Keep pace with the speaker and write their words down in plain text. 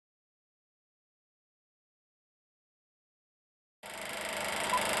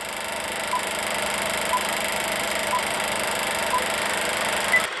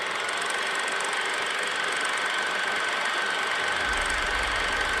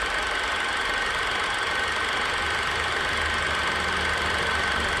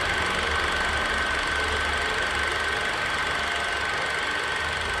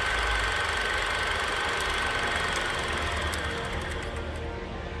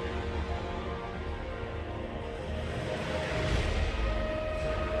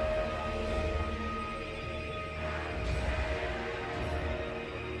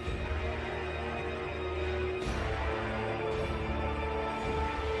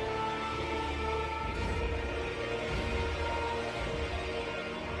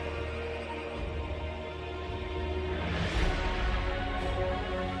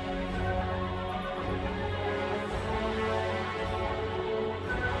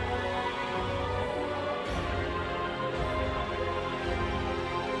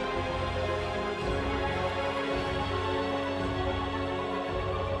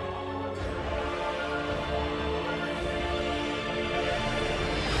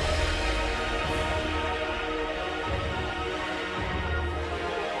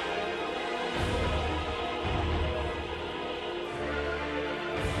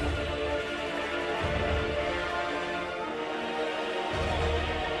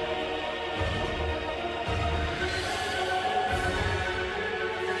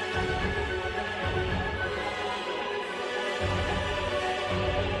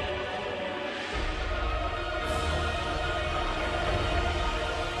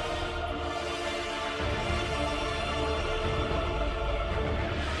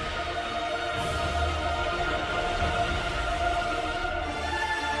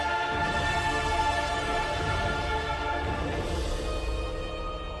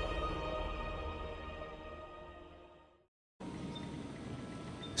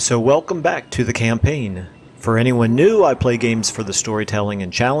So welcome back to the campaign. For anyone new, I play games for the storytelling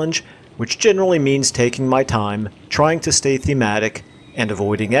and challenge, which generally means taking my time, trying to stay thematic, and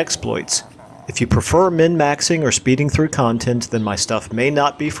avoiding exploits. If you prefer min-maxing or speeding through content, then my stuff may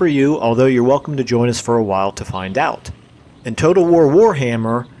not be for you, although you're welcome to join us for a while to find out. In Total War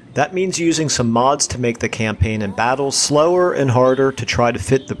Warhammer, that means using some mods to make the campaign and battles slower and harder to try to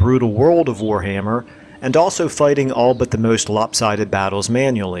fit the brutal world of Warhammer, and also fighting all but the most lopsided battles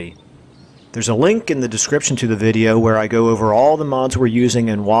manually. There's a link in the description to the video where I go over all the mods we're using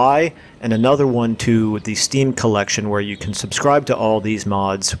and why, and another one to the Steam collection where you can subscribe to all these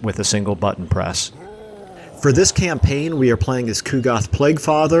mods with a single button press. For this campaign, we are playing as Kugoth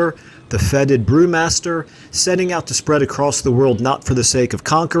Plaguefather, the Fetid Brewmaster, setting out to spread across the world not for the sake of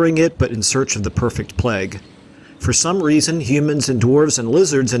conquering it, but in search of the perfect plague. For some reason, humans and dwarves and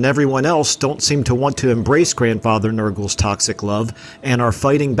lizards and everyone else don't seem to want to embrace Grandfather Nurgle's toxic love and are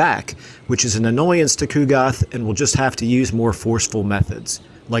fighting back, which is an annoyance to Kugoth and will just have to use more forceful methods,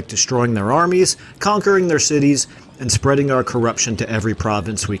 like destroying their armies, conquering their cities, and spreading our corruption to every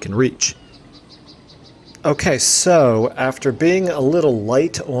province we can reach. Okay, so after being a little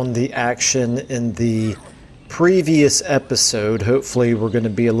light on the action in the previous episode, hopefully we're going to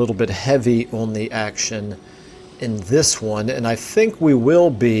be a little bit heavy on the action in this one, and I think we will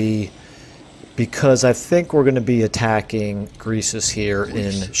be, because I think we're going to be attacking Greasus here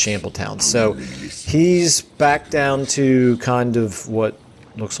in Shambletown. So he's back down to kind of what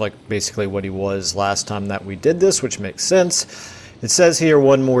looks like basically what he was last time that we did this, which makes sense. It says here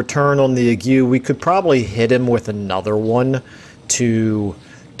one more turn on the ague. We could probably hit him with another one to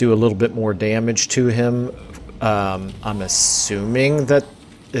do a little bit more damage to him. I'm assuming that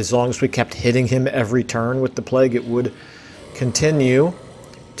as long as we kept hitting him every turn with the plague, it would continue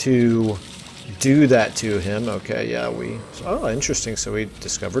to do that to him. Okay, yeah, oh, interesting. So we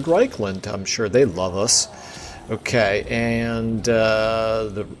discovered Reichland. I'm sure they love us. Okay, and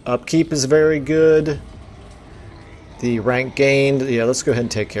the upkeep is very good. The rank gained. Yeah, let's go ahead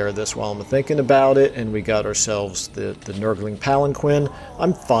and take care of this while I'm thinking about it. And we got ourselves the Nurgling Palanquin.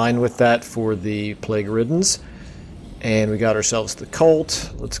 I'm fine with that for the Plague Riddens. And we got ourselves the Colt.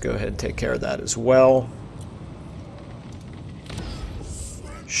 Let's go ahead and take care of that as well.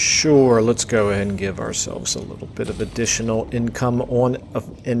 Sure, let's go ahead and give ourselves a little bit of additional income on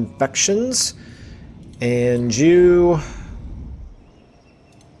infections. And you...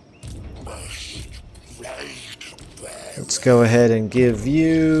 let's go ahead and give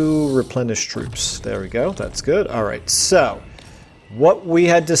you replenish troops. There we go, that's good. Alright, so what we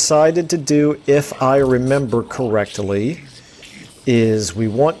had decided to do, if I remember correctly, is we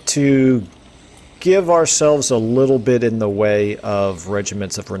want to give ourselves a little bit in the way of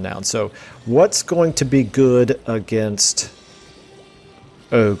regiments of renown. So what's going to be good against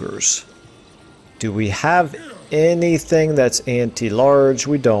ogres? Do we have anything that's anti-large?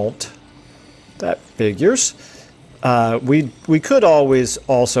 We don't. That figures. We could always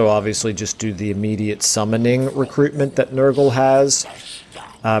also obviously just do the immediate summoning recruitment that Nurgle has.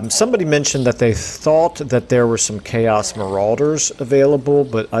 Somebody mentioned that they thought that there were some Chaos Marauders available,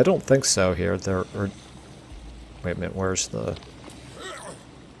 but I don't think so here. Wait a minute, where's the...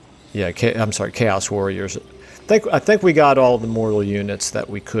 yeah, I'm sorry, Chaos Warriors. I think we got all the mortal units that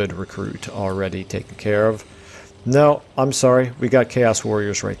we could recruit already taken care of. No, I'm sorry, we got Chaos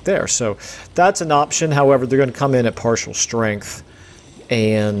Warriors right there. So that's an option. However, they're going to come in at partial strength.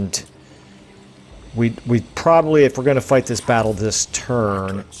 And we probably, if we're going to fight this battle this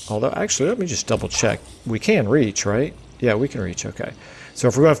turn... although, actually, let me just double check. We can reach, right? Yeah, we can reach, okay. So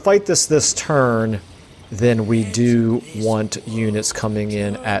if we're going to fight this turn, then we do want units coming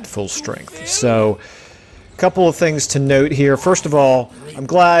in at full strength. So... couple of things to note here. First of all, I'm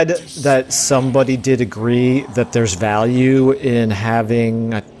glad that somebody did agree that there's value in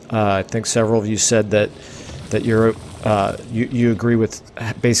having. I think several of you said that you agree with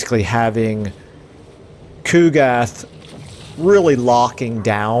basically having Kugoth really locking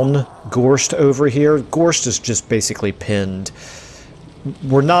down Gorst over here. Gorst is just basically pinned.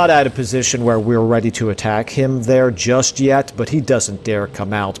 We're not at a position where we're ready to attack him there just yet, but he doesn't dare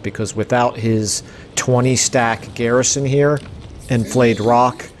come out because without his 20-stack garrison here and Flayed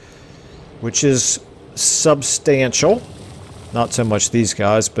Rock, which is substantial, not so much these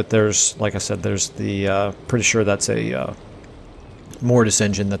guys, but there's, like I said, there's the, pretty sure that's a Mortis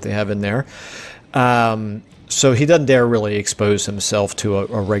engine that they have in there. So he doesn't dare really expose himself to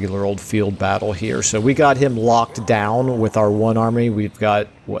a regular old field battle here. So we got him locked down with our one army. We've got,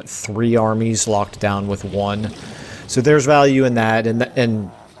 what, 3 armies locked down with 1. So there's value in that.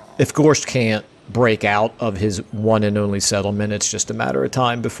 And if Gorst can't break out of his one and only settlement. It's just a matter of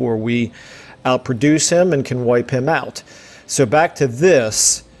time before we outproduce him and can wipe him out. So back to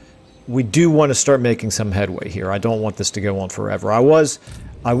this, we do want to start making some headway here. I don't want this to go on forever. I was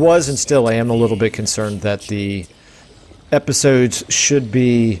and still am a little bit concerned that the episodes should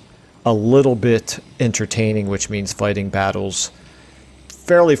be a little bit entertaining, which means fighting battles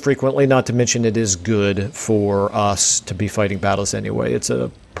fairly frequently, not to mention it is good for us to be fighting battles anyway. It's a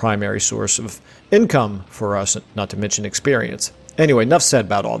primary source of income for us, not to mention experience. Anyway, enough said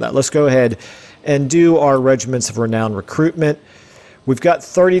about all that. Let's go ahead and do our Regiments of Renown recruitment. We've got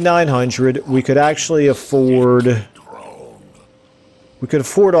 3,900. We could actually afford... We could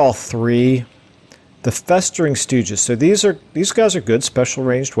afford all three. The Festering Stooges. So these guys are good. Special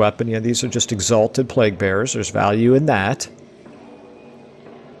ranged weapon. Yeah, these are just exalted plague bearers. There's value in that.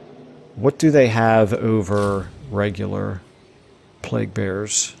 What do they have over regular plague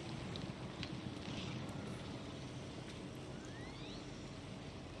bearers?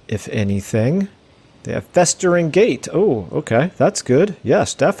 If anything, they have Festering Gate. Oh, okay, that's good.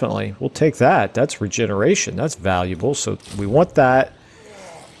 Yes, definitely. We'll take that. That's regeneration. That's valuable. So we want that.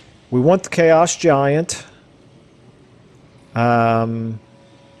 We want the Chaos Giant. And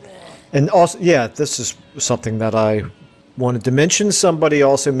also, yeah, this is something that I wanted to mention. Somebody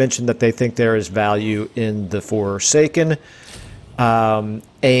also mentioned that they think there is value in the Forsaken.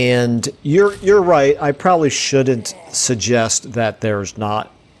 And you're right. I probably shouldn't suggest that there's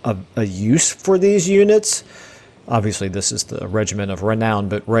not a use for these units. Obviously, this is the Regiment of Renown,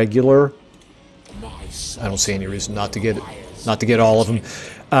 but regular, I don't see any reason not to get all of them.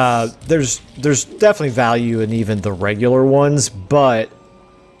 There's definitely value in even the regular ones, but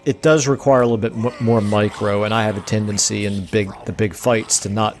it does require a little bit more micro, and I have a tendency in the big fights to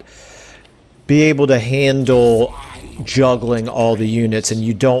not be able to handle juggling all the units, and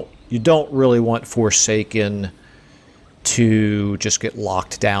you don't really want Forsaken to just get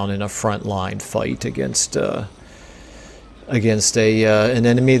locked down in a frontline fight against an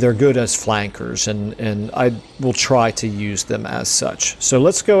enemy. They're good as flankers, and I will try to use them as such. So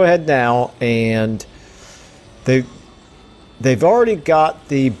let's go ahead now, and they've already got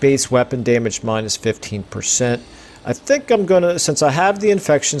the base weapon damage minus 15%. I think I'm gonna, since I have the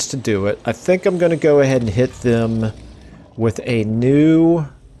infections to do it, I think I'm gonna go ahead and hit them with a new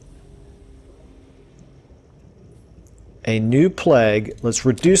plague. Let's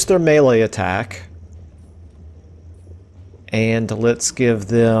reduce their melee attack. And let's give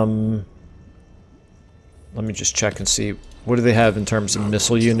them... Let me just check and see. What do they have in terms of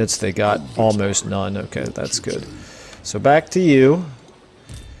missile units? They got almost none. Okay, that's good. So back to you.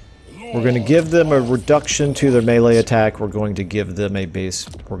 We're going to give them a reduction to their melee attack. We're going to give them a base...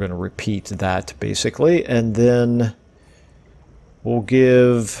 We're going to repeat that, basically. And then we'll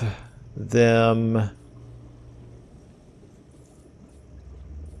give them...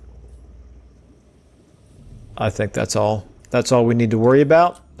 I think that's all. That's all we need to worry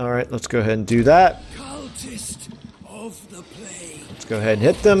about. All right, let's go ahead and do that. Cultist of the plague. Let's go ahead and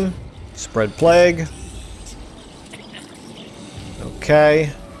hit them. Spread plague.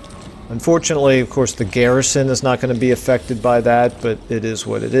 Okay. Unfortunately, of course, the garrison is not going to be affected by that, but it is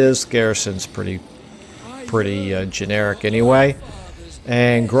what it is. Garrison's pretty generic anyway.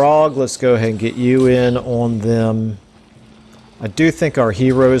 And Grog, let's go ahead and get you in on them. I do think our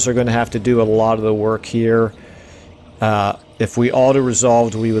heroes are going to have to do a lot of the work here. If we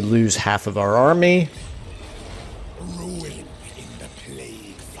auto-resolved, we would lose half of our army.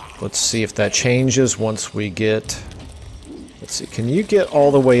 Let's see if that changes once we get... Let's see, can you get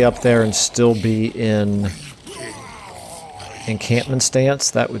all the way up there and still be in encampment stance?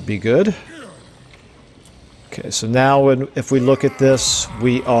 That would be good. Okay, so now if we look at this,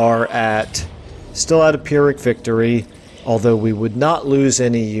 we are still at a Pyrrhic victory, although we would not lose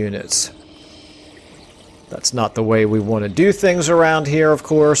any units. That's not the way we want to do things around here, of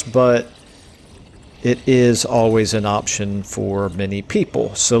course, but it is always an option for many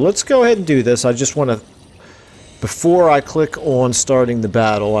people. So let's go ahead and do this. I just want to, before I click on starting the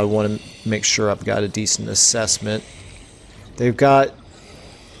battle, I want to make sure I've got a decent assessment. They've got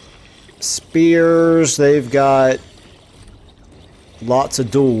spears, they've got lots of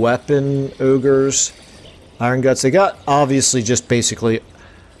dual weapon ogres, iron guts. They got obviously just basically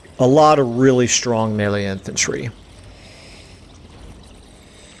a lot of really strong melee infantry.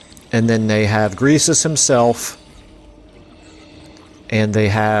 And then they have Greasus himself, and they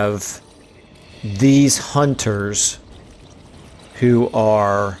have these hunters who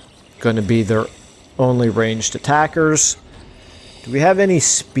are going to be their only ranged attackers. Do we have any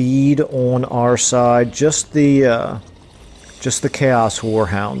speed on our side? Just the Chaos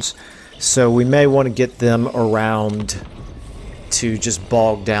Warhounds. So we may want to get them around to just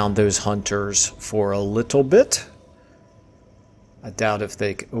bog down those hunters for a little bit. I doubt if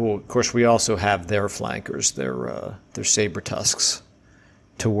they... Oh, of course, we also have their flankers, their saber tusks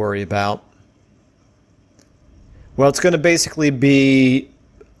to worry about. Well, it's going to basically be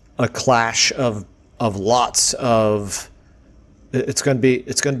a clash of lots of... It's going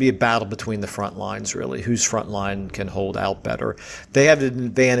to be a battle between the front lines, really. Whose front line can hold out better? They have an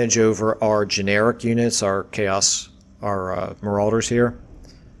advantage over our generic units, our chaos, our marauders here.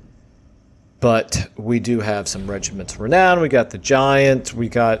 But we do have some regiments of renown. We got the giant. We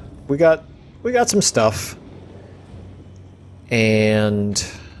got some stuff. And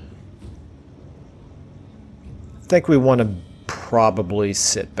I think we want to probably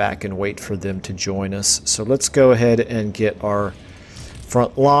sit back and wait for them to join us. So let's go ahead and get our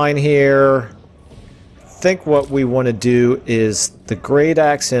front line here. I think what we want to do is the Great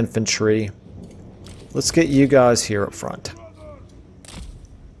Axe Infantry. Let's get you guys here up front.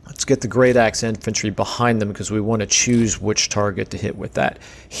 Let's get the Great Axe Infantry behind them because we want to choose which target to hit with that.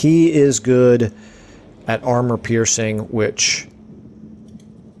 He is good at armor piercing, which,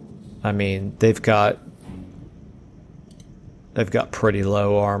 I mean, they've got pretty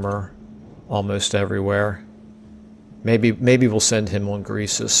low armor almost everywhere. Maybe we'll send him on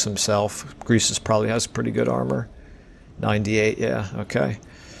Greasus himself. Greasus probably has pretty good armor. 98, yeah, okay.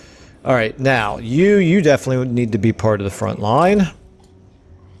 All right, now you definitely need to be part of the front line.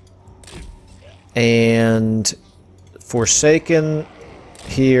 And Forsaken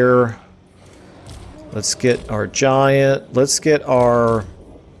here. Let's get our giant. Let's get our...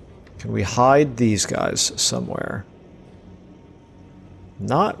 Can we hide these guys somewhere?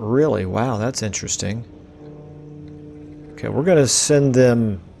 Not really. Wow, that's interesting. Okay, we're going to send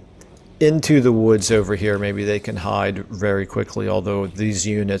them into the woods over here. Maybe they can hide very quickly, although these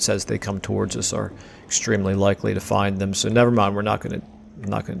units, as they come towards us, are extremely likely to find them. So never mind, we're not going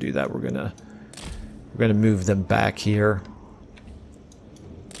to do that. We're going to move them back here.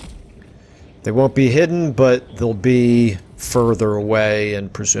 They won't be hidden, but they'll be further away,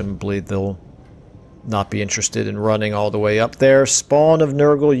 and presumably they'll not be interested in running all the way up there. Spawn of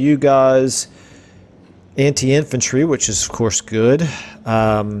Nurgle, you guys, anti-infantry, which is of course good.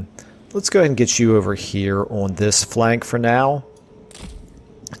 Let's go ahead and get you over here on this flank for now.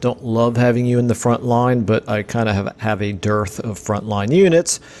 I don't love having you in the front line, but I kind of have a dearth of frontline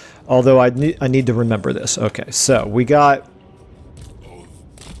units, although I need to remember this. Okay, so we got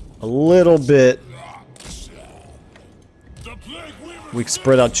a little bit... We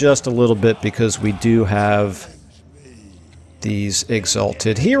spread out just a little bit because we do have these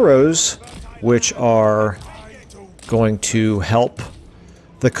exalted heroes, which are going to help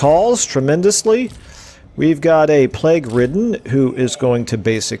the cause tremendously. We've got a Plague Ridden who is going to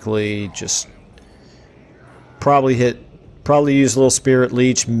basically just probably use a little Spirit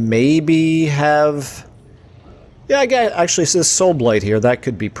Leech, maybe have... Yeah, I got, actually, it says Soul Blight here. That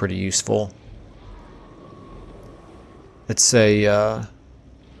could be pretty useful. It's a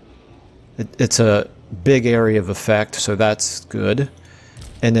it's a big area of effect, so that's good.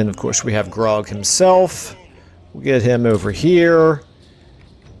 And then, of course, we have Grog himself. We'll get him over here.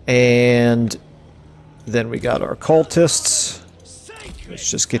 And then we got our cultists.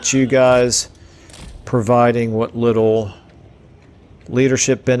 Let's just get you guys providing what little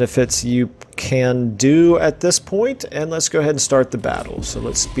leadership benefits you can do at this point. And let's go ahead and start the battle. So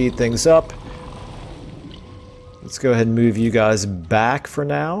let's speed things up. Let's go ahead and move you guys back for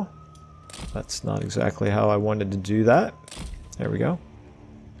now. That's not exactly how I wanted to do that. There we go.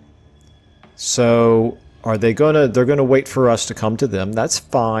 So, are they gonna... They're gonna wait for us to come to them. That's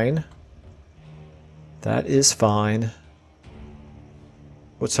fine. That is fine.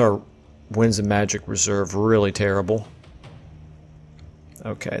 What's our Winds of Magic reserve? Really terrible.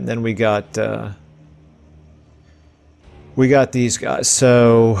 Okay, and then we got these guys.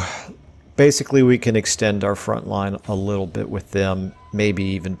 So... Basically, we can extend our front line a little bit with them. Maybe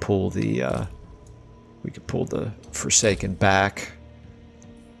even pull the... we could pull the Forsaken back.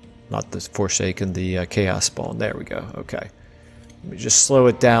 Not the Forsaken, the Chaos Spawn. There we go. Okay. Let me just slow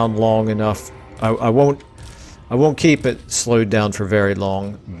it down long enough. I won't keep it slowed down for very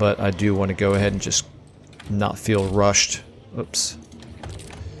long, but I do want to go ahead and just not feel rushed. Oops.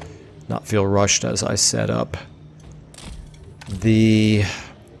 Not feel rushed as I set up the...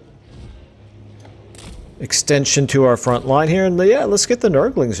 extension to our front line here, and yeah, let's get the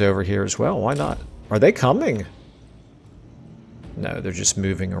Nurglings over here as well. Why not? Are they coming? No, they're just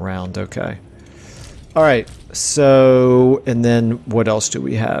moving around. Okay. All right. So, and then what else do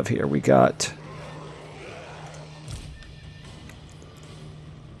we have here? We got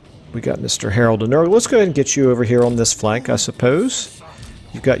We got Mr. Harold and Nurgle. Let's go ahead and get you over here on this flank, I suppose.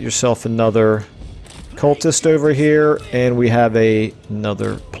 You've got yourself another cultist over here, and we have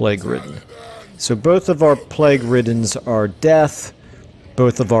another plague-ridden. So both of our plague-riddens are death.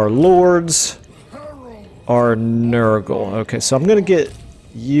 Both of our lords are Nurgle. Okay, so I'm going to get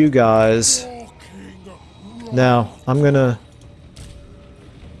you guys... Now, I'm going to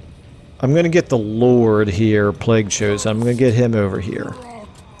get the lord here, Plague Chosen. I'm going to get him over here.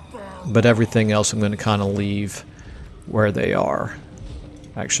 But everything else I'm going to kind of leave where they are.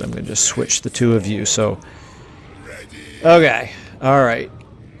 Actually, I'm going to just switch the two of you, so... Okay, alright.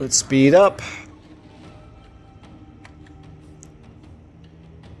 Let's speed up.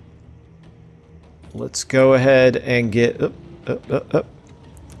 Let's go ahead and get...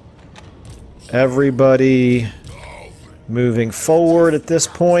 Everybody moving forward at this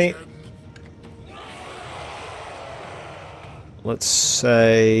point. Let's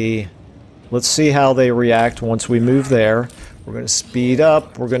see how they react once we move there. We're going to speed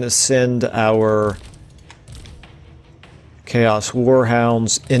up. We're going to send our Chaos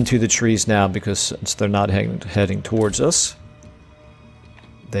Warhounds into the trees now, because since they're not heading towards us,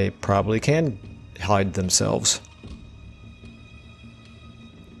 they probably can hide themselves.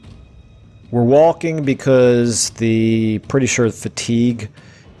 We're walking because pretty sure fatigue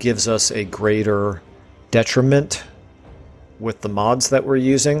gives us a greater detriment with the mods that we're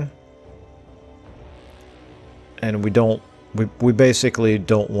using. And we basically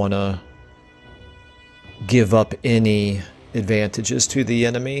don't want to give up any advantages to the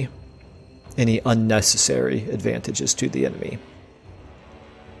enemy. Any unnecessary advantages to the enemy.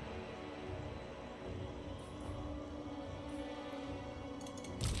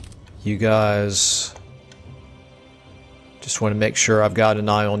 You guys, just want to make sure I've got an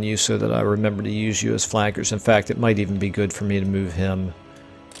eye on you so that I remember to use you as flankers. In fact, it might even be good for me to move him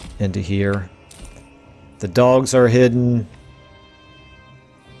into here. The dogs are hidden.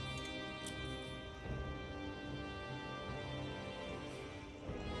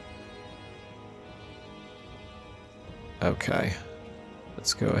 Okay.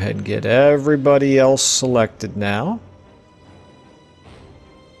 Let's go ahead and get everybody else selected now.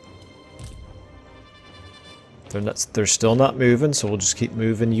 They're still not moving, so we'll just keep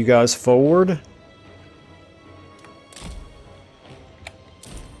moving you guys forward.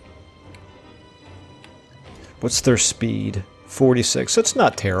 What's their speed? 46. That's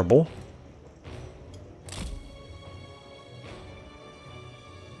not terrible.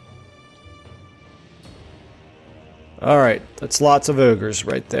 Alright, that's lots of ogres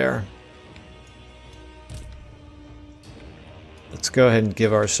right there. Let's go ahead and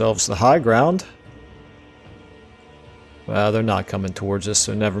give ourselves the high ground. Well, they're not coming towards us,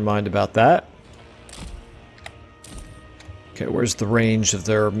 so never mind about that. Okay, where's the range of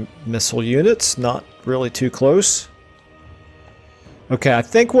their missile units? Not really too close. Okay, I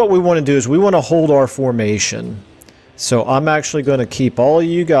think what we want to do is we want to hold our formation. So I'm actually going to keep all of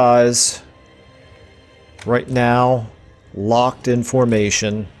you guys right now locked in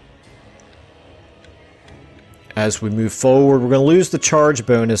formation. As we move forward, we're going to lose the charge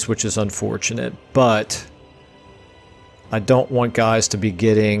bonus, which is unfortunate, but I don't want guys to be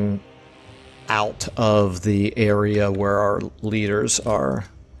getting out of the area where our leaders are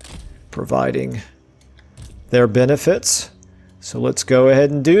providing their benefits. So let's go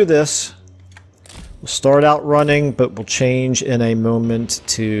ahead and do this. We'll start out running, but we'll change in a moment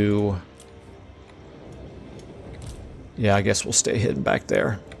to... Yeah, I guess we'll stay hidden back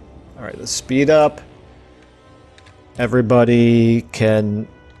there. Alright, let's speed up. Everybody can...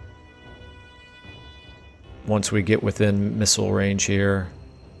 Once we get within missile range here.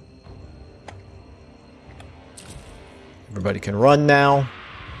 Everybody can run now.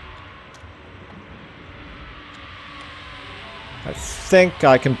 I think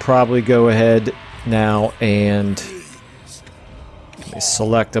I can probably go ahead now and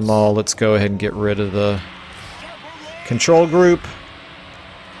select them all. Let's go ahead and get rid of the control group.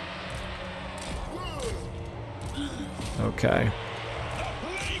 Okay.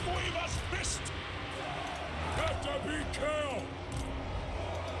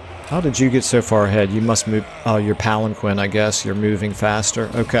 How did you get so far ahead? You must move... Oh, you're palanquin, I guess. You're moving faster.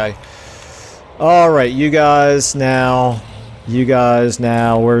 Okay. Alright, you guys now. You guys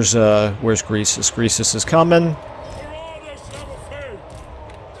now. Where's Greasus? Greasus is coming.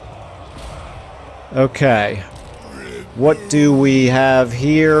 Okay. What do we have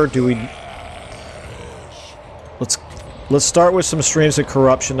here? Do we... Let's start with some streams of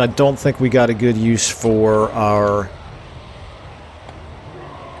corruption. I don't think we got a good use for our...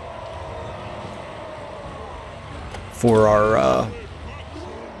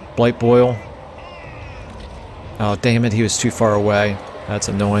 Blight Boil. Oh, damn it, he was too far away. That's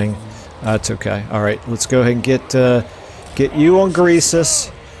annoying. That's okay. Alright, let's go ahead and get you on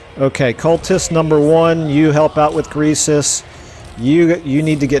Greasus. Okay, Cultist number 1, you help out with Greasus. You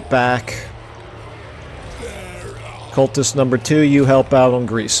need to get back. Cultist number 2, you help out on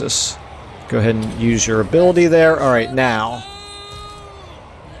Greasus. Go ahead and use your ability there. Alright, now.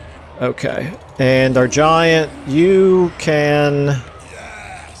 Okay. And our giant, you can...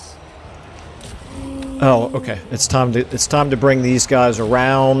 Oh, okay. It's time to bring these guys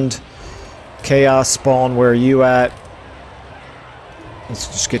around. Chaos spawn, where are you at? Let's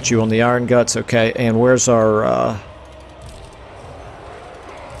just get you on the Iron Guts. Okay, and where's our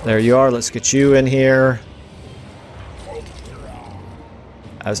there you are. Let's get you in here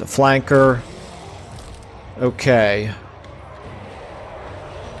as a flanker. Okay.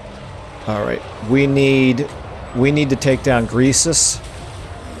 Alright. We need to take down Greasus.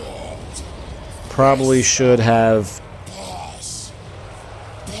 Probably should have...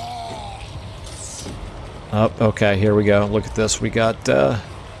 Oh, okay, here we go. Look at this. We got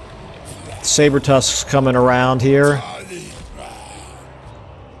saber tusks coming around here.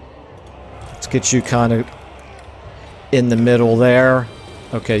 Let's get you kind of in the middle there.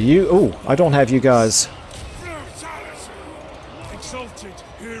 Okay, you... Oh, I don't have you guys.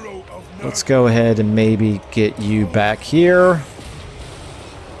 Let's go ahead and maybe get you back here.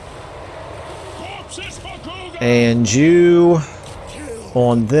 And you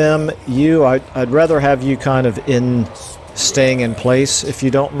on them. I'd rather have you kind of staying in place if you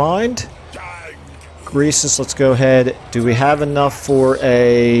don't mind. Greasus, let's go ahead. Do we have enough for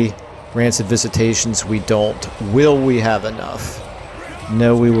a Rancid Visitations? We don't. Will we have enough?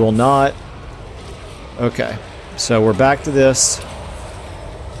 No, we will not. Okay, so we're back to this.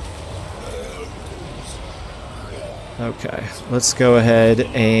 Okay, let's go ahead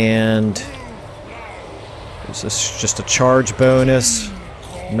and... Is this just a charge bonus?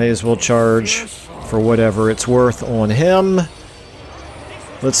 May as well charge for whatever it's worth on him.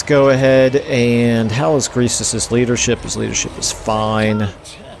 Let's go ahead and... How is Greasus' leadership? His leadership is fine.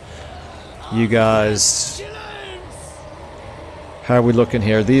 You guys... How are we looking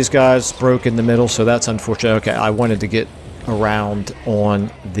here? These guys broke in the middle, so that's unfortunate. Okay, I wanted to get around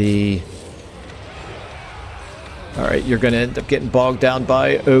on the... Alright, you're going to end up getting bogged down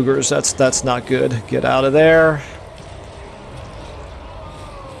by ogres. That's not good. Get out of there.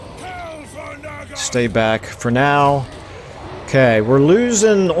 Stay back for now. Okay, we're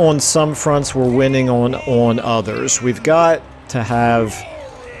losing on some fronts. We're winning on others. We've got to have...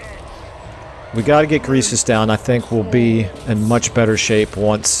 We got to get Greasus down. I think we'll be in much better shape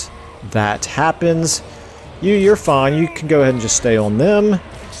once that happens. You're fine. You can go ahead and just stay on them.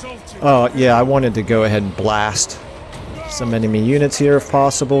 Oh, yeah, I wanted to go ahead and blast some enemy units here if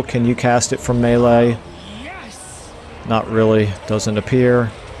possible. Can you cast it from melee? Not really. Doesn't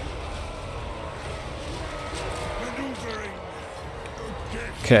appear.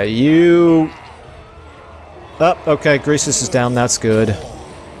 Okay, you... Oh, okay, Greasus is down. That's good.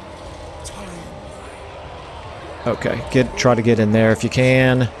 Okay, try to get in there if you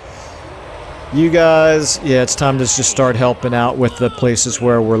can. You guys, yeah, it's time to just start helping out with the places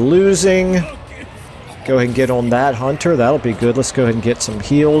where we're losing. Go ahead and get on that hunter. That'll be good. Let's go ahead and get some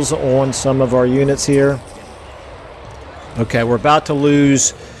heals on some of our units here. Okay, we're about to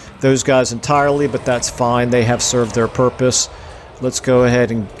lose those guys entirely, but that's fine. They have served their purpose. Let's go ahead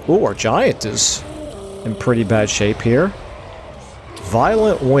and... Oh, our giant is in pretty bad shape here.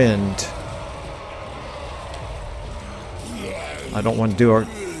 Violent Wind. I don't want to do our...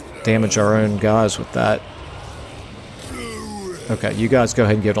 damage our own guys with that. Okay, you guys go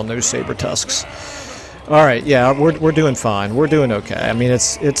ahead and get on those saber tusks. Alright, yeah, we're doing fine. We're doing okay. I mean,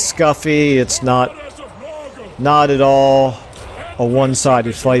 it's scuffy. It's not at all a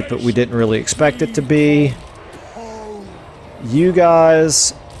one-sided fight, but we didn't really expect it to be. You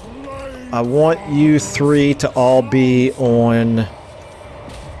guys, I want you three to all be on...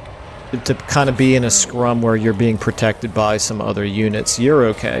 to kind of be in a scrum where you're being protected by some other units. You're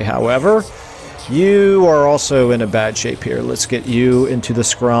okay. However, you are also in a bad shape here. Let's get you into the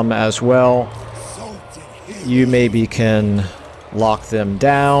scrum as well. You maybe can lock them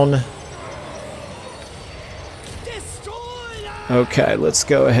down. Okay, let's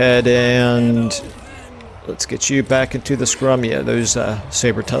go ahead and let's get you back into the scrum. Yeah, those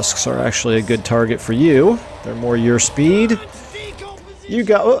saber tusks are actually a good target for you. They're more your speed. You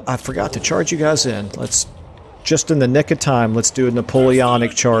got... Oh, I forgot to charge you guys in. Let's... Just in the nick of time, let's do a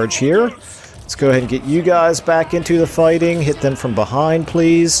Napoleonic charge here. Let's go ahead and get you guys back into the fighting. Hit them from behind,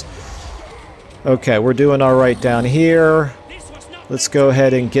 please. Okay, we're doing alright down here. Let's go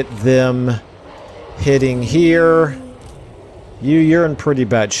ahead and get them hitting here. You're in pretty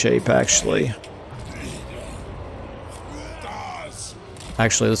bad shape, actually.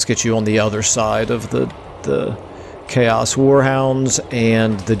 Actually, let's get you on the other side of the Chaos Warhounds,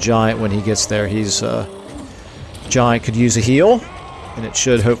 and the Giant, when he gets there, Giant could use a heal, and it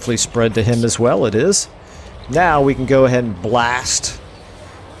should hopefully spread to him as well. It is. Now we can go ahead and blast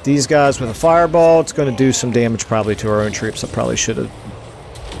these guys with a fireball. It's going to do some damage probably to our own troops. I probably should have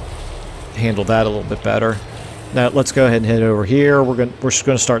handled that a little bit better. Now let's go ahead and head over here. We're just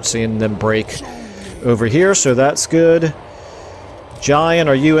going to start seeing them break over here, so that's good. Giant,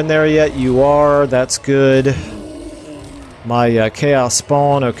 are you in there yet? You are. That's good. My chaos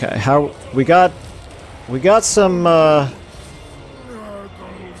spawn. Okay, how we got some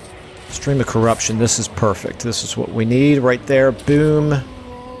stream of corruption. This is perfect. This is what we need right there. Boom.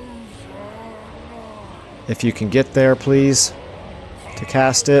 If you can get there, please, to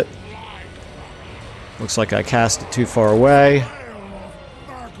cast it. Looks like I cast it too far away.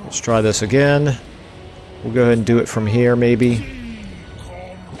 Let's try this again. We'll go ahead and do it from here, maybe.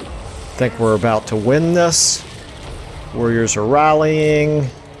 I think we're about to win this. Warriors are rallying.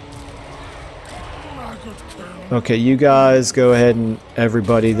 Okay, you guys go ahead and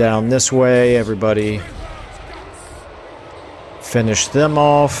everybody down this way. Everybody finish them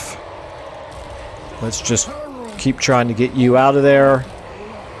off. Let's just keep trying to get you out of there.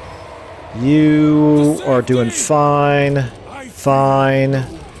 You are doing fine. Fine.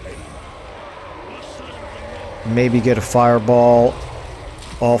 Maybe get a fireball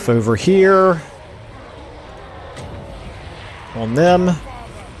off over here on them.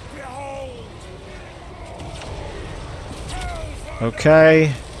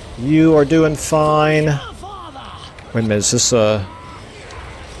 Okay, you are doing fine. Wait a minute, is this a...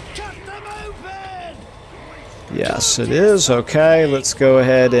 Yes, it is. Okay, let's go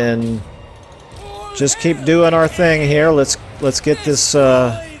ahead and just keep doing our thing here. Let's get this,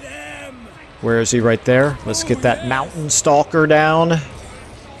 where is he? Right there. Let's get that mountain stalker down.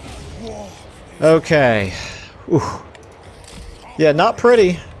 Okay. Ooh. Yeah, not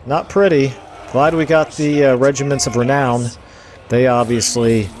pretty. Not pretty. Glad we got the Regiments of Renown. They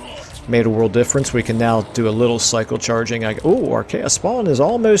obviously made a world difference. We can now do a little cycle charging. Oh, our Chaos Spawn is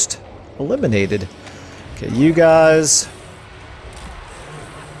almost eliminated. Okay, you guys...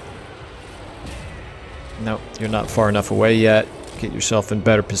 Nope, you're not far enough away yet. Get yourself in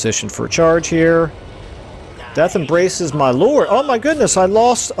better position for a charge here. Death embraces my lord. Oh my goodness, I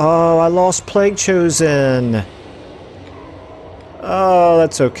lost... Oh, I lost Plague Chosen. Oh,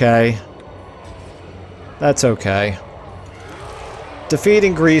 that's okay. That's okay.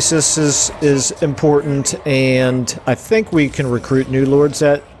 Defeating Greasus is important, and I think we can recruit new lords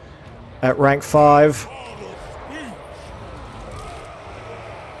at rank 5.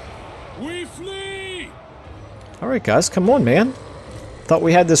 We flee! Alright guys, come on, man. Thought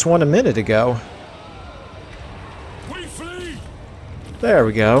we had this one a minute ago. We flee! There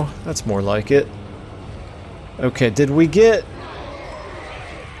we go. That's more like it. Okay, did we get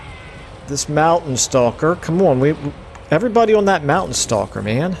this mountain stalker? Come on, everybody on that mountain stalker,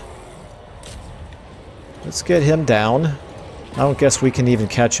 man. Let's get him down. I don't guess we can even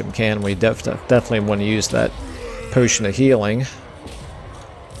catch him, can we? Definitely want to use that potion of healing.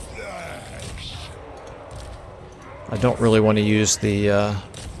 I don't really want to use the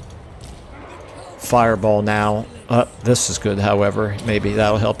fireball now. This is good, however. Maybe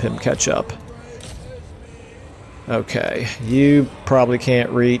that'll help him catch up. Okay, you probably can't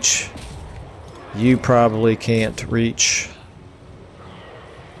reach. You probably can't reach.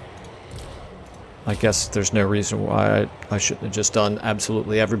 I guess there's no reason why I shouldn't have just done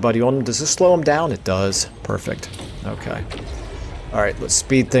absolutely everybody on him. Does this slow him down? It does. Perfect. Okay. Alright, let's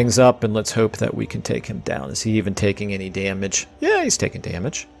speed things up and let's hope that we can take him down. Is he even taking any damage? Yeah, he's taking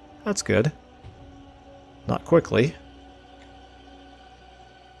damage. That's good. Not quickly.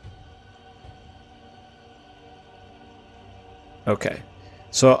 Okay.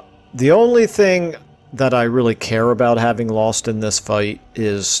 So... the only thing that I really care about having lost in this fight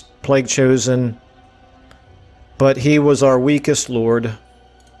is Plague Chosen, but he was our weakest lord.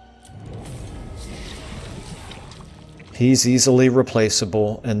 He's easily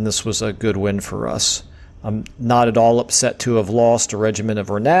replaceable, and this was a good win for us. I'm not at all upset to have lost a Regiment of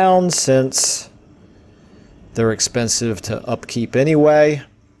Renown, since they're expensive to upkeep anyway.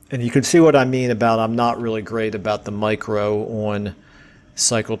 And you can see what I mean about I'm not really great about the micro on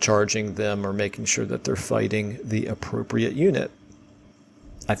cycle charging them or making sure that they're fighting the appropriate unit.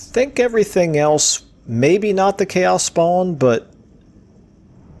 I think everything else, maybe not the Chaos Spawn, but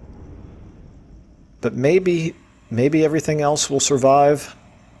maybe maybe everything else will survive.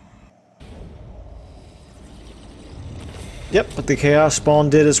 Yep, but the Chaos Spawn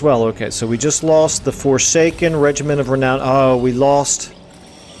did as well. Okay, so we just lost the Forsaken Regiment of Renown. Oh, we lost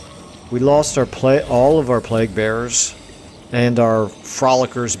our all of our Plague Bearers and our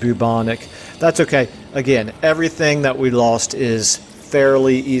Frolickers Bubonic. That's okay. Again, everything that we lost is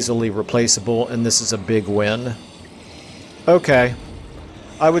fairly easily replaceable, and this is a big win. Okay.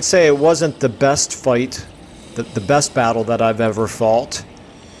 I would say it wasn't the best fight, the best battle that I've ever fought.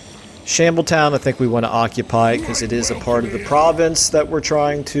 Shambletown, I think we want to occupy it because it is a part of the province that we're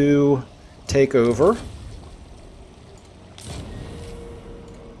trying to take over.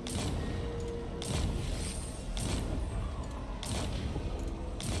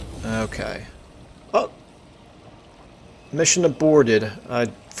 Okay. Oh! Mission aborted. I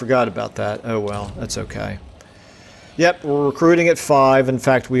forgot about that. Oh well, that's okay. Yep, we're recruiting at 5. In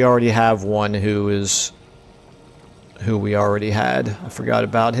fact, we already have one who we already had. I forgot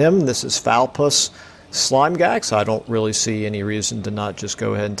about him. This is Falpus Slimegax. I don't really see any reason to not just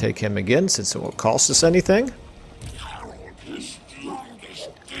go ahead and take him again since it won't cost us anything.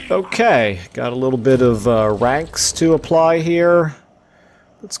 Okay, got a little bit of ranks to apply here.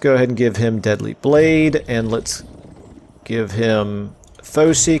 Let's go ahead and give him Deadly Blade, and let's give him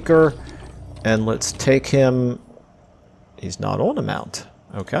Foe Seeker, and let's take him... He's not on a mount.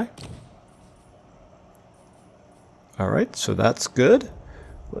 Okay. Alright, so that's good.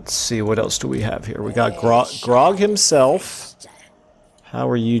 Let's see, what else do we have here? We got Grog himself. How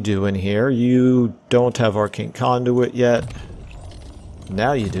are you doing here? You don't have Arcane Conduit yet.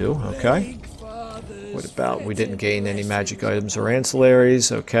 Now you do, okay. What about, we didn't gain any magic items or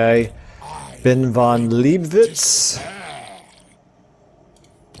ancillaries, okay. Ben von Liebwitz.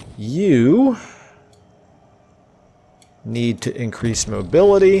 You need to increase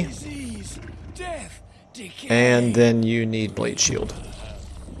mobility. And then you need Blade Shield.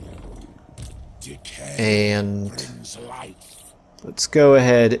 And let's go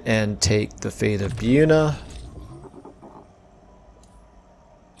ahead and take the Fate of Buna.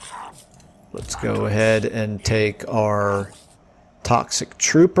 Let's go ahead and take our Toxic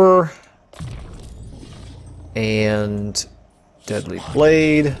Trooper and Deadly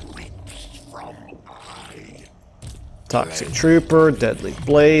Blade. Toxic Trooper, Deadly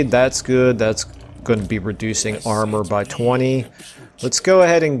Blade, that's good. That's going to be reducing armor by 20. Let's go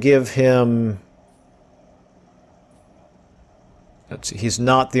ahead and give him... He's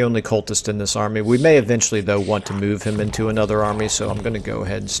not the only cultist in this army. We may eventually, though, want to move him into another army, so I'm going to go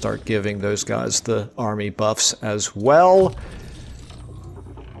ahead and start giving those guys the army buffs as well.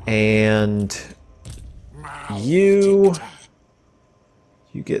 And you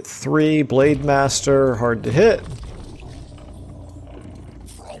get 3 Blade Master, hard to hit.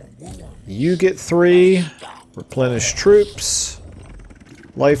 You get 3 replenish troops,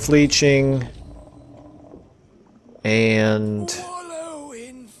 life leeching, and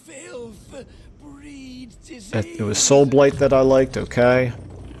it was Soul Blight that I liked, okay.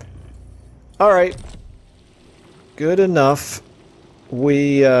 Alright. Good enough.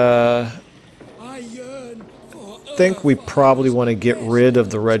 We think we probably want to get rid of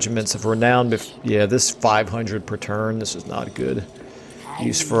the Regiments of Renown. Yeah, this 500 per turn, this is not good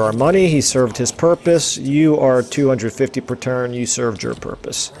use for our money. He served his purpose. You are 250 per turn. You served your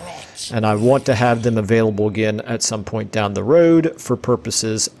purpose. And I want to have them available again at some point down the road for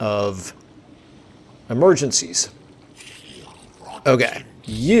purposes of emergencies. Okay.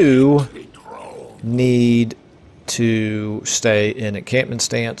 You need to stay in encampment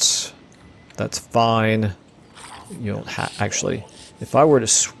stance. That's fine. You don't actually, if I were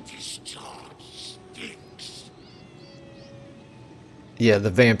to... Yeah,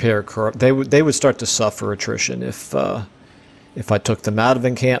 the Vampire Corrupt, they would start to suffer attrition if I took them out of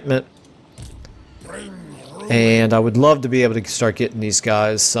encampment. And I would love to be able to start getting these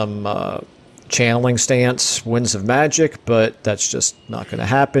guys some channeling stance, Winds of Magic, but that's just not going to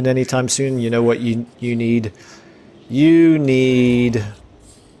happen anytime soon. You know what you need? You need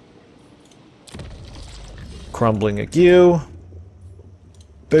Crumbling Ague.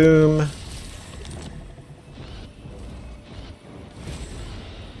 Boom.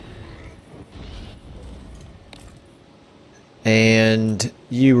 And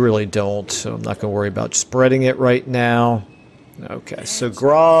you really don't, so I'm not going to worry about spreading it right now. Okay, so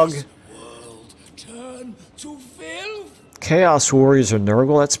Grog. Chaos Warriors or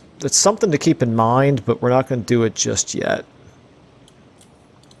Nurgle, that's something to keep in mind, but we're not going to do it just yet.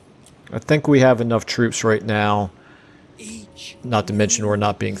 I think we have enough troops right now, not to mention we're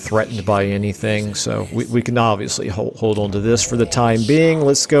not being threatened by anything, so we can obviously hold on to this for the time being.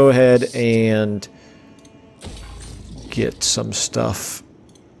 Let's go ahead and get some stuff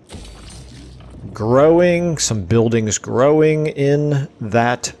growing, some buildings growing in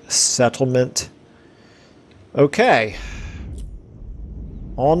that settlement. Okay.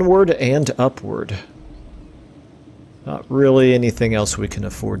 Onward and upward. Not really anything else we can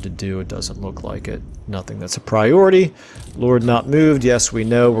afford to do. It doesn't look like it. Nothing that's a priority. Lord not moved. Yes, we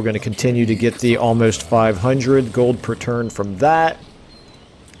know. We're going to continue to get the almost 500 gold per turn from that.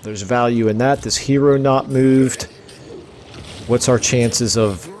 There's value in that. This hero not moved. What's our chances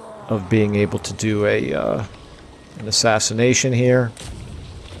of being able to do an assassination here?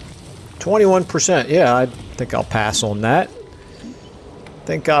 21%. Yeah, I think I'll pass on that. I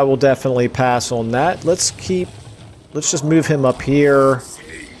think I will definitely pass on that. Let's just move him up here.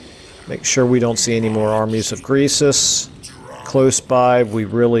 Make sure we don't see any more armies of Greasus close by. We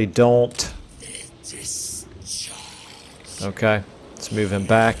really don't. Okay, let's move him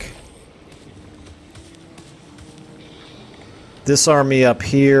back. This army up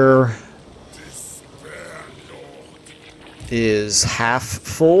here is half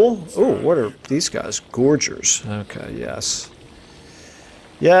full. Oh, what are these guys? Gorgers. Okay, yes.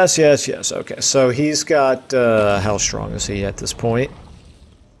 Yes, yes, yes. Okay, so he's got, how strong is he at this point?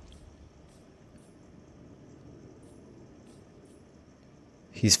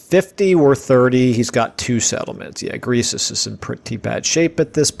 He's 50 or 30. He's got 2 settlements. Yeah, Greasus is in pretty bad shape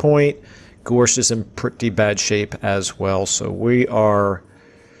at this point. Gorst is in pretty bad shape as well. So we're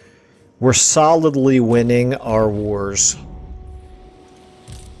solidly winning our wars.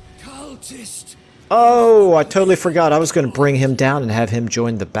 Oh, I totally forgot. I was going to bring him down and have him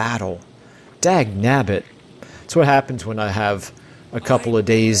join the battle. Dag nabbit. That's what happens when I have a couple of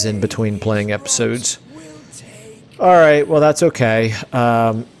days in between playing episodes. Alright, well that's okay.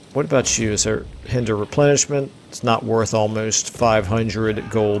 What about you? Is there hinder replenishment? It's not worth almost 500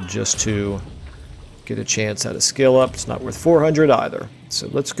 gold just to get a chance at a skill up. It's not worth 400 either. So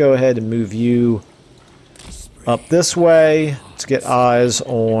let's go ahead and move you up this way. Let's get eyes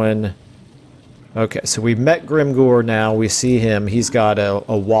on... Okay, so we've met Grimgor now. We see him. He's got a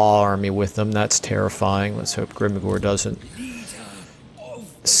Wa army with him. That's terrifying. Let's hope Grimgor doesn't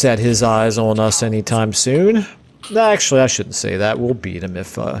set his eyes on us anytime soon. No, actually, I shouldn't say that. We'll beat him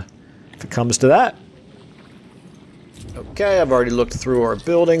if it comes to that. Okay, I've already looked through our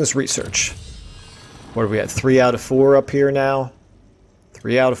buildings. Research. What are we at? 3 out of 4 up here now?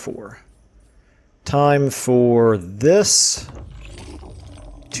 3 out of 4. Time for this.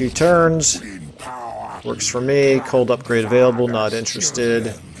 2 turns. Works for me. Cold upgrade available. Not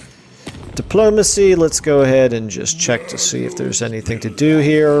interested. Diplomacy. Let's go ahead and just check to see if there's anything to do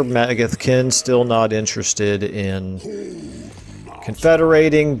here. Magathkin still not interested in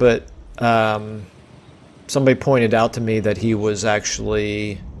confederating, but somebody pointed out to me that he was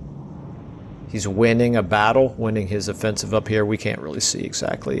actually... He's winning a battle, winning his offensive up here. We can't really see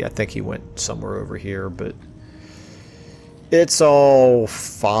exactly. I think he went somewhere over here, but it's all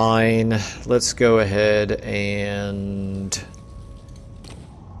fine. Let's go ahead and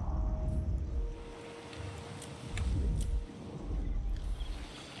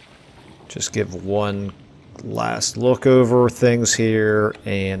just give one last look over things here,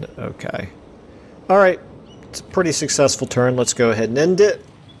 and okay. All right, it's a pretty successful turn. Let's go ahead and end it.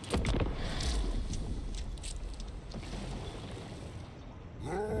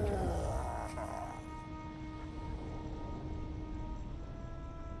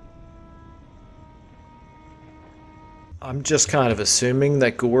 I'm just kind of assuming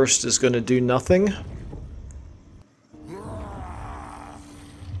that Gorst is going to do nothing.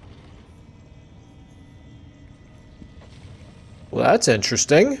 Well, that's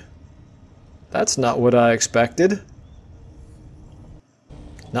interesting. That's not what I expected.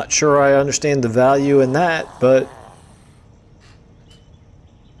 Not sure I understand the value in that, but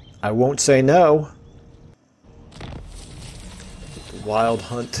I won't say no. The wild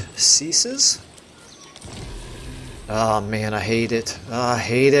hunt ceases. Oh man, I hate it. Oh, I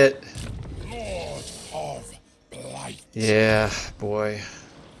hate it. Lord of Blight. Yeah, boy.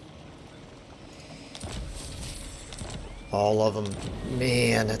 All of them.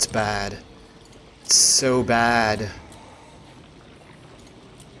 Man, that's bad. It's so bad.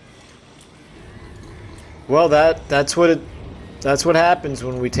 Well, that's what happens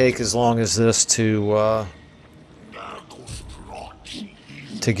when we take as long as this to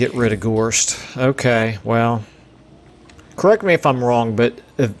get rid of Gorst. Okay, well, correct me if I'm wrong, but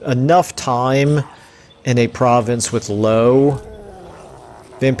enough time in a province with low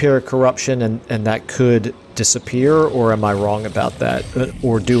vampiric corruption and that could disappear, or am I wrong about that?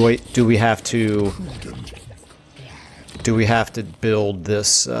 Or do we have to build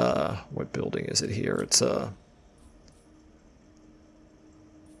this? What building is it here? It's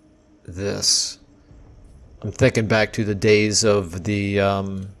this. I'm thinking back to the days of the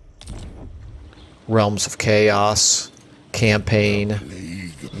Realms of Chaos campaign,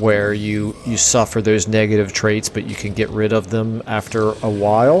 where you suffer those negative traits, but you can get rid of them after a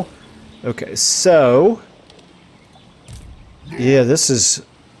while. Okay, so yeah, this is,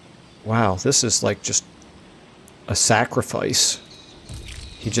 wow, this is like just a sacrifice.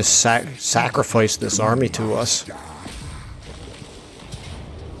 He just sacrificed this army to us.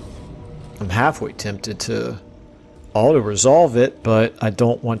 I'm halfway tempted to auto-resolve it, but I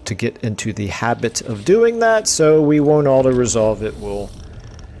don't want to get into the habit of doing that, so we won't auto-resolve it. We'll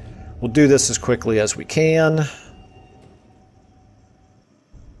do this as quickly as we can.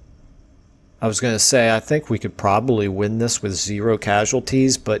 I was going to say, I think we could probably win this with 0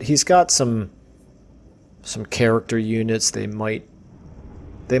 casualties, but he's got some character units. They might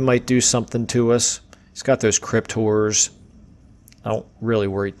do something to us. He's got those crypt horrors. I don't really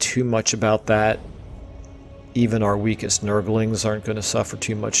worry too much about that. Even our weakest Nurglings aren't going to suffer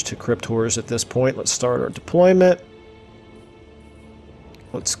too much to crypt horrors at this point. Let's start our deployment.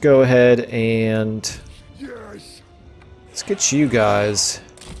 Let's go ahead and let's get you guys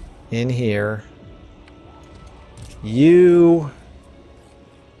in here. You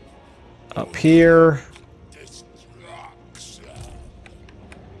up here.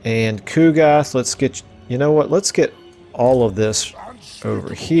 And Kugath, let's get, you know what, let's get all of this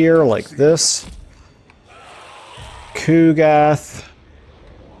over here like this. Kugath.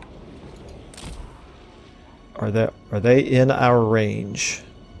 Are they in our range?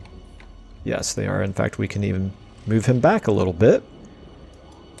 Yes, they are. In fact, we can even move him back a little bit.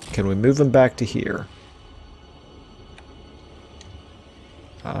 Can we move him back to here?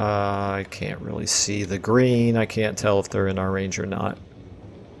 I can't really see the green. I can't tell if they're in our range or not.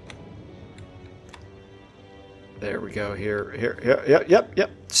 There we go. Here.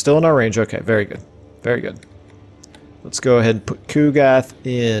 Yep. Still in our range. Okay, very good. Very good. Let's go ahead and put Kugath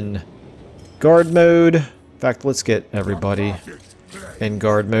in guard mode. In fact, let's get everybody in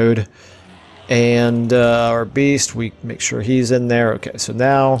guard mode. And our beast, we make sure he's in there. Okay, so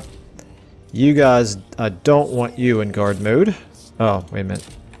now you guys, I don't want you in guard mode. Oh, wait a minute.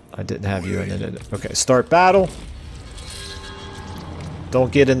 I didn't have you in it. Okay, start battle.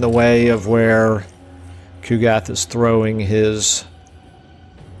 Don't get in the way of where Kugath is throwing his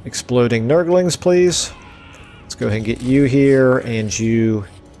exploding Nurglings, please. Let's go ahead and get you here and you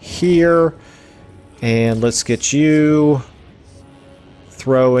here. And let's get you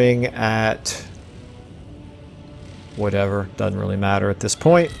throwing at whatever. Doesn't really matter at this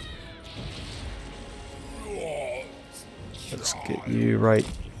point. Let's get you right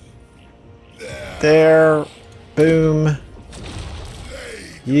there. Boom.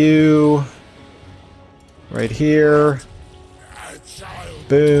 You right here.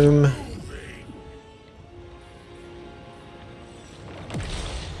 Boom.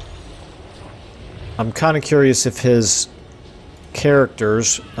 I'm kind of curious if his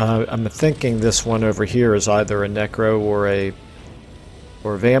characters, I'm thinking this one over here is either a necro or a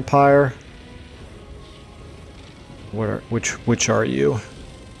vampire. Which are you?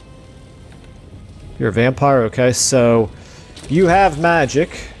 You're a vampire, okay, so you have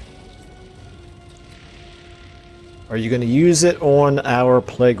magic. Are you going to use it on our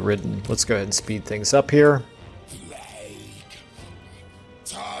plague-ridden? Let's go ahead and speed things up here.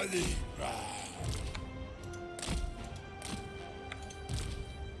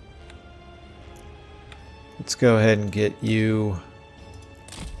 Let's go ahead and get you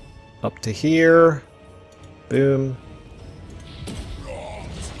up to here. Boom.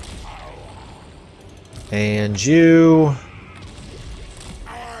 And you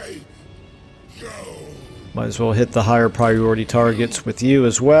might as well hit the higher priority targets with you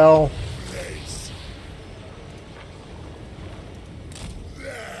as well.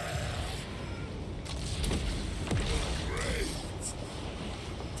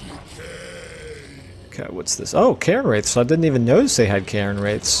 Okay, what's this? Oh, Cairn Wraiths. I didn't even notice they had Cairn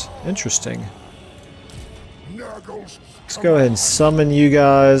Wraiths. Interesting. Let's go ahead and summon you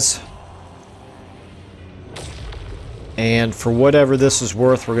guys. And for whatever this is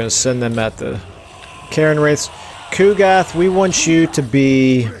worth, we're going to send them at the Cairn Wraiths. Kugath, we want you to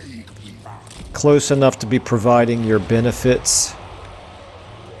be close enough to be providing your benefits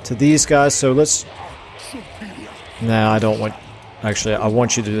to these guys. So let's... Nah, I don't want... Actually, I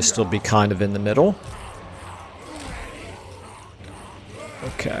want you to just still be kind of in the middle.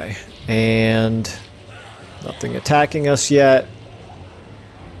 Okay. And... nothing attacking us yet.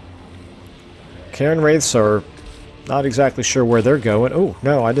 Cairn Wraiths are not exactly sure where they're going. Oh,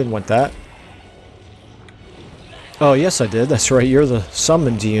 no, I didn't want that. Oh, yes, I did. That's right. You're the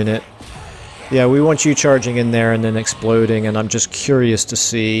summoned unit. Yeah, we want you charging in there and then exploding, and I'm just curious to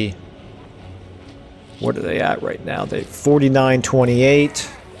see... What are they at right now? They 49-28.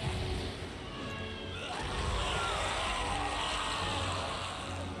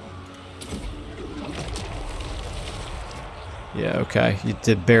 Yeah, okay. You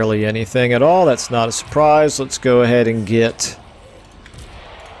did barely anything at all. That's not a surprise. Let's go ahead and get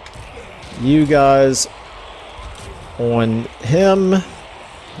you guys on him.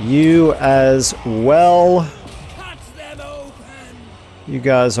 You as well. You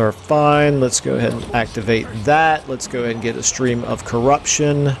guys are fine. Let's go ahead and activate that. Let's go ahead and get a stream of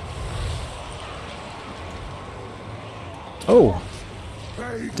corruption. Oh,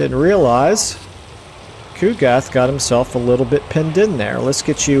 didn't realize Kugath got himself a little bit pinned in there. Let's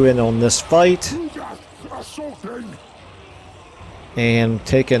get you in on this fight. And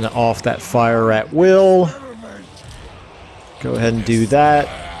taking off that fire at will. Go ahead and do that.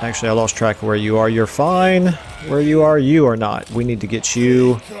 Actually, I lost track of where you are. You're fine. Where you are not. We need to get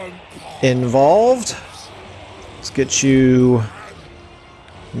you involved. Let's get you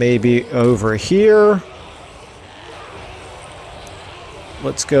maybe over here.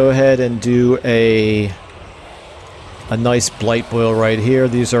 Let's go ahead and do a nice blight boil right here.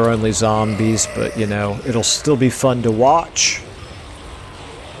 These are only zombies, but you know, it'll still be fun to watch.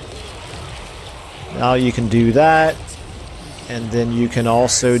 Now you can do that. And then you can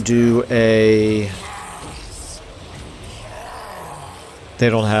also do a... They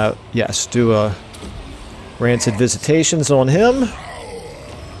don't have... Yes, do a Rancid Visitations on him.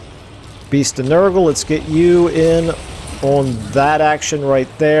 Beast of Nurgle, let's get you in on that action right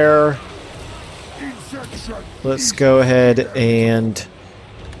there. Let's go ahead and...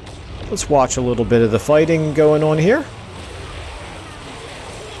 Let's watch a little bit of the fighting going on here.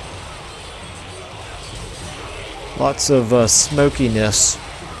 Lots of smokiness.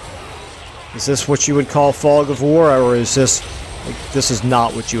 Is this what you would call Fog of War, or is this... This is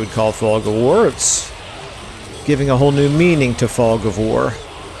not what you would call Fog of War. It's giving a whole new meaning to Fog of War.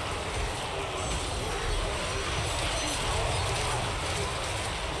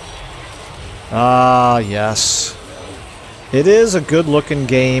 Ah, yes. It is a good-looking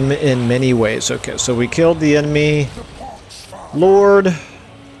game in many ways. Okay, so we killed the enemy Lord.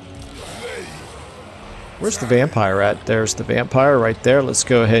 Where's the vampire at? There's the vampire right there. Let's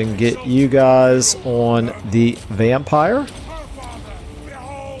go ahead and get you guys on the vampire.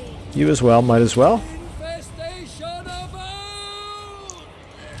 You as well, might as well.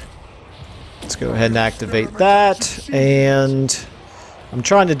 Let's go ahead and activate that. And I'm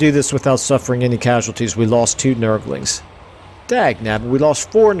trying to do this without suffering any casualties. We lost 2 Nurglings. Dagnabbit, we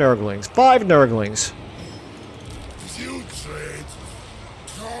lost 4 Nurglings. 5 Nurglings.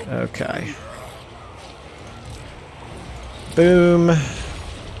 Okay. Boom.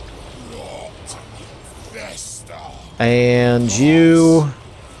 And you...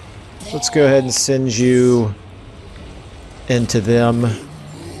 Let's go ahead and send you into them.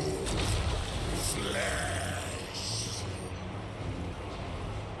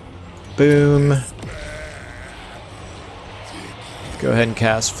 Boom. Go ahead and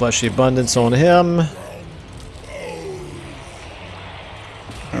cast Fleshy Abundance on him.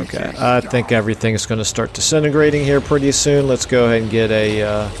 Okay, I think everything's going to start disintegrating here pretty soon. Let's go ahead and get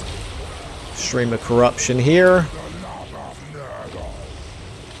a stream of corruption here.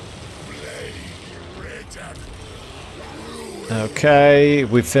 Okay,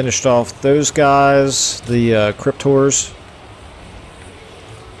 we finished off those guys, the Cryptors.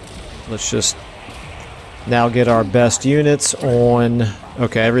 Let's just now get our best units on...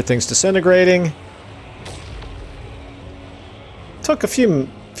 Okay, everything's disintegrating. Took a few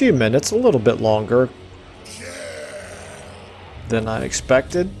minutes, a little bit longer than I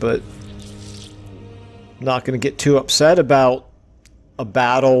expected, but not going to get too upset about a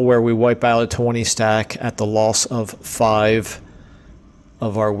battle where we wipe out a 20 stack at the loss of 5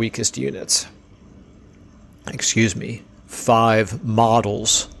 of our weakest units. Excuse me, 5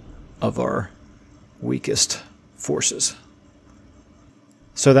 models of our weakest forces.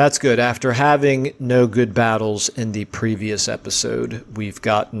 So that's good. After having no good battles in the previous episode, we've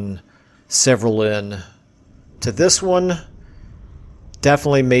gotten several in to this one.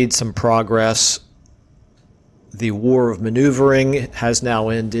 Definitely made some progress. The war of maneuvering has now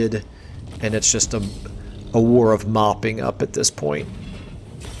ended, and it's just a war of mopping up at this point,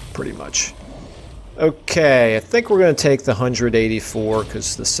 pretty much. Okay, I think we're going to take the 184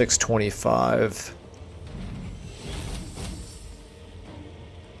 because the 625...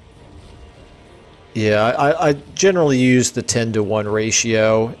 Yeah, I generally use the 10-to-1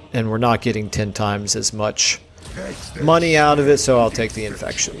 ratio, and we're not getting 10 times as much money out of it, so I'll take the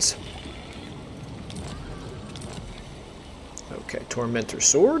infections. Okay, Tormentor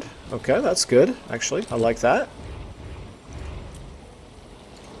Sword. Okay, that's good, actually. I like that.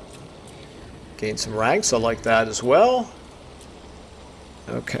 Gain some ranks. I like that as well.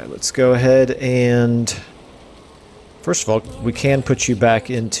 Okay, let's go ahead and... First of all, we can put you back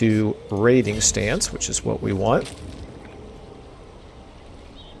into raiding stance, which is what we want.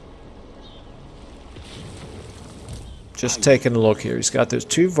 Just taking a look here. He's got those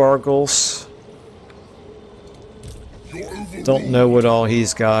 2 Vargals. Don't know what all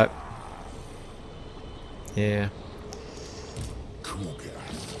he's got. Yeah.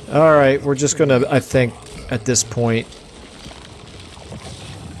 Alright, we're just gonna, I think, at this point,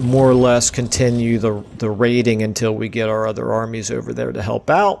 more or less continue the raiding until we get our other armies over there to help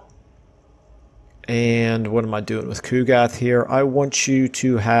out. And what am I doing with Kugath here? I want you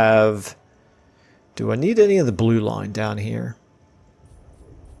to have... Do I need any of the blue line down here?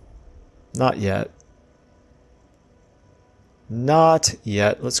 Not yet. Not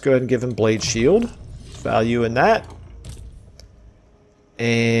yet. Let's go ahead and give him Blade Shield. Value in that.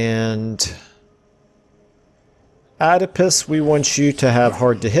 And... Adipus, we want you to have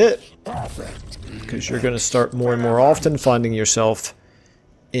hard to hit. Because you're going to start more and more often finding yourself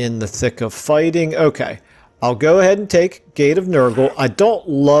in the thick of fighting. Okay. I'll go ahead and take Gate of Nurgle. I don't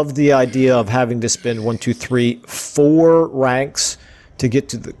love the idea of having to spend 1, 2, 3, 4 ranks to get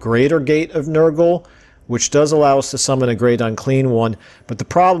to the Greater Gate of Nurgle, which does allow us to summon a Great Unclean One. But the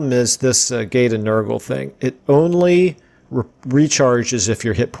problem is this Gate of Nurgle thing. It only recharges if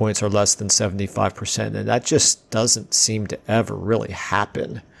your hit points are less than 75%, and that just doesn't seem to ever really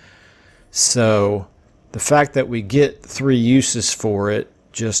happen. So the fact that we get 3 uses for it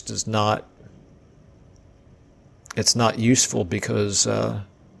just does not... It's not useful because it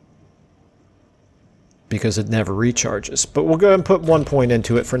never recharges. But we'll go ahead and put 1 point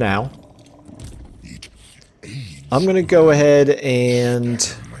into it for now. I'm going to go ahead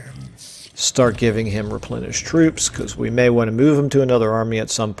and start giving him replenished troops because we may want to move him to another army at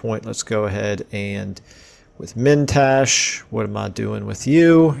some point. Let's go ahead and with Mintash, what am I doing with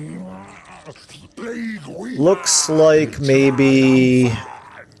you? Looks like maybe...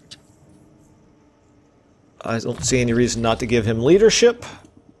 I don't see any reason not to give him leadership.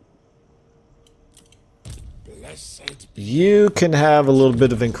 You can have a little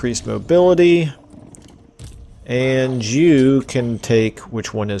bit of increased mobility. And you can take...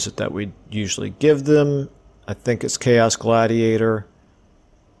 Which one is it that we usually give them? I think it's Chaos Gladiator.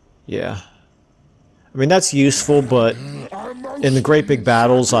 Yeah. I mean, that's useful, but in the great big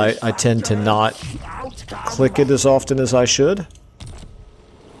battles, I tend to not click it as often as I should.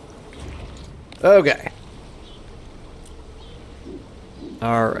 Okay.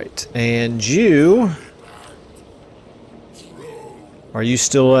 Alright, and you... Are you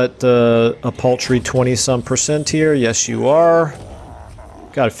still at a paltry 20-some% here? Yes, you are.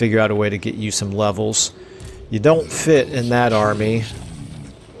 Got to figure out a way to get you some levels. You don't fit in that army.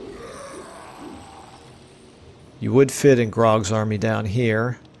 You would fit in Grog's army down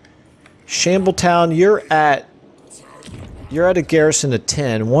here. Shambletown, you're at a garrison of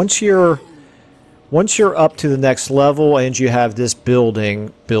 10. Once you're up to the next level and you have this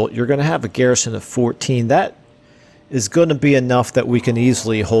building built, you're going to have a garrison of 14. That is going to be enough that we can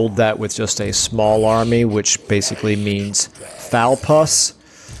easily hold that with just a small army, which basically means foul pus.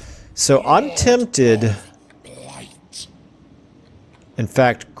 So I'm tempted... In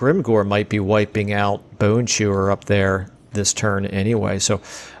fact, Grimgor might be wiping out Bone Chewer up there this turn anyway. So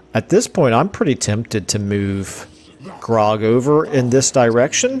at this point, I'm pretty tempted to move Grog over in this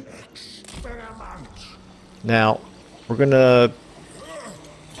direction. Now, we're gonna...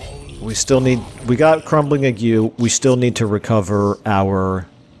 We still need... We got Crumbling Ague. We still need to recover our...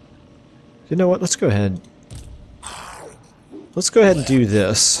 You know what? Let's go ahead. Let's go ahead and do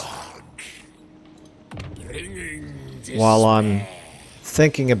this. While I'm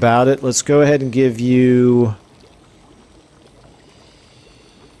thinking about it, let's go ahead and give you...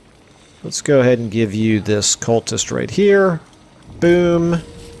 Let's go ahead and give you this cultist right here. Boom.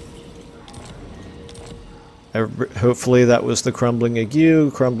 Hopefully that was the Crumbling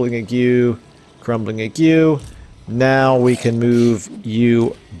Ague, Crumbling Ague, Crumbling Ague. Now we can move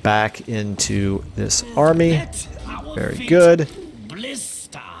you back into this army. Very good.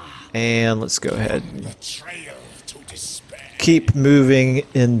 And let's go ahead and keep moving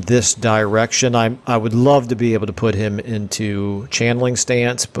in this direction. I would love to be able to put him into channeling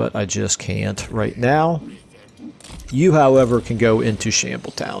stance, but I just can't right now. You, however, can go into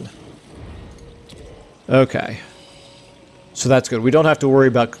Shambletown. Okay. So that's good. We don't have to worry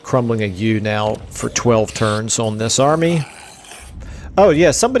about crumbling a U now for 12 turns on this army. Oh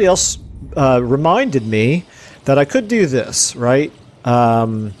yeah, somebody else reminded me that I could do this, right?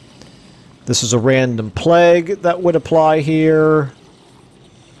 This is a random plague that would apply here.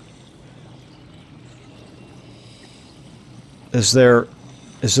 Is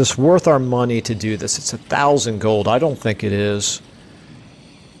this worth our money to do this? It's 1,000 gold. I don't think it is.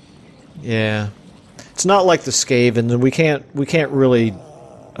 Yeah. It's not like the Skaven, and we can't really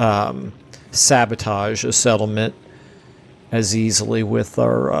sabotage a settlement as easily with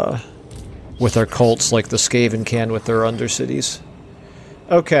our cults like the Skaven can with their undercities.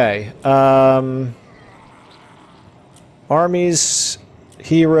 Okay. Armies,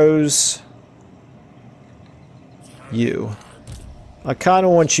 heroes, you. I kind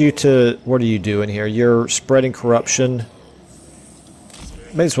of want you to... What are you doing here? You're spreading corruption.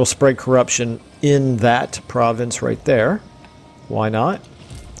 May as well spread corruption in that province right there. Why not?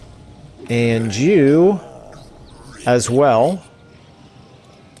 And you as well.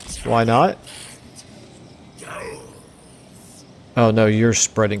 Why not? Oh no, you're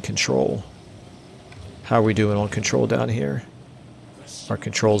spreading control. How are we doing on control down here? Our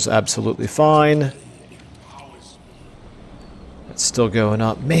control's absolutely fine. It's still going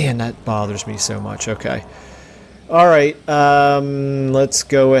up. Man, that bothers me so much. Okay. Alright, let's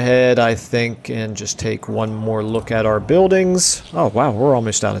go ahead, I think, and just take one more look at our buildings. Oh, wow, we're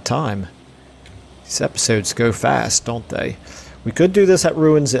almost out of time. These episodes go fast, don't they? We could do this at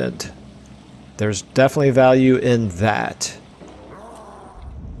Ruin's End. There's definitely value in that.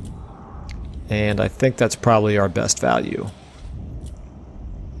 And I think that's probably our best value.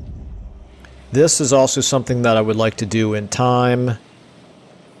 This is also something that I would like to do in time.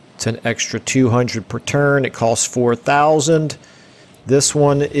 It's an extra 200 per turn. It costs 4,000. This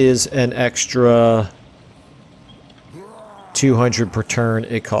one is an extra 200 per turn.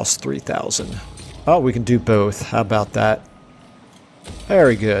 It costs 3,000. Oh, we can do both. How about that?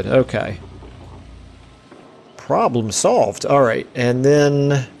 Very good. Okay. Problem solved. All right. And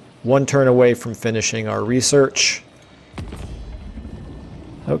then one turn away from finishing our research.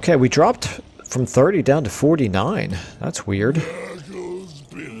 Okay, we dropped from 30 down to 49. That's weird.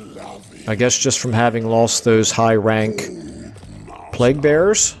 I guess just from having lost those high rank plague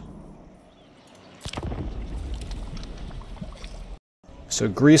bearers. So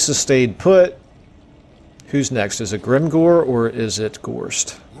Greasus stayed put. Who's next? Is it Grimgor or is it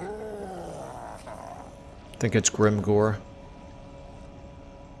Gorst? I think it's Grimgor.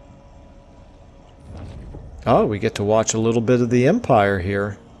 Oh, we get to watch a little bit of the Empire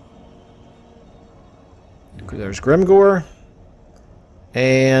here. There's Grimgor.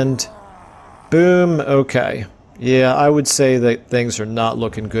 And boom. Okay. Yeah, I would say that things are not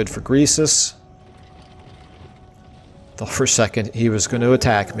looking good for Greasus. Thought for a second he was going to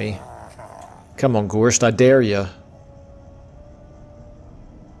attack me. Come on, Gorst, I dare you.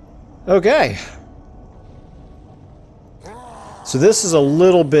 Okay. So this is a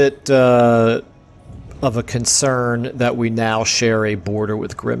little bit of a concern that we now share a border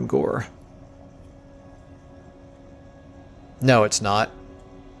with Grimgor. No, it's not.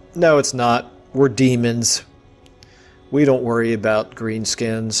 No, it's not. We're demons. We don't worry about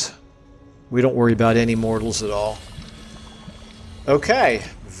greenskins. We don't worry about any mortals at all. Okay,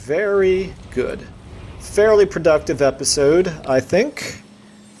 very good. Fairly productive episode, I think.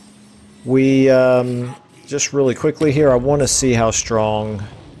 We, just really quickly here, I want to see how strong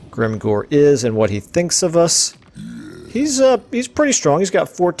Grimgor is and what he thinks of us. He's pretty strong. He's got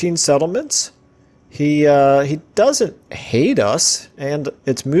 14 settlements. He doesn't hate us, and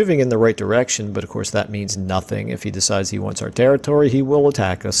it's moving in the right direction, but of course that means nothing. If he decides he wants our territory, he will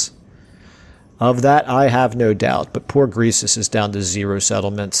attack us. Of that, I have no doubt, but poor Greasus is down to 0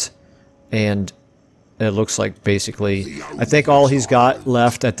 settlements, and it looks like basically, I think all he's got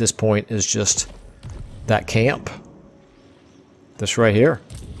left at this point is just that camp. This right here.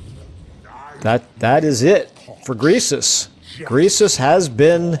 That is it for Greasus. Greasus has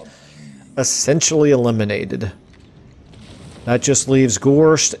been essentially eliminated. That just leaves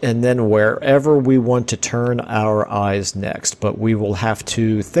Gorst and then wherever we want to turn our eyes next. But we will have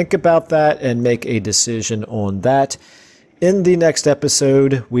to think about that and make a decision on that in the next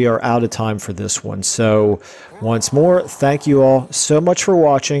episode. We are out of time for this one. So once more, thank you all so much for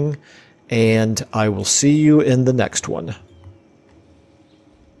watching, and I will see you in the next one.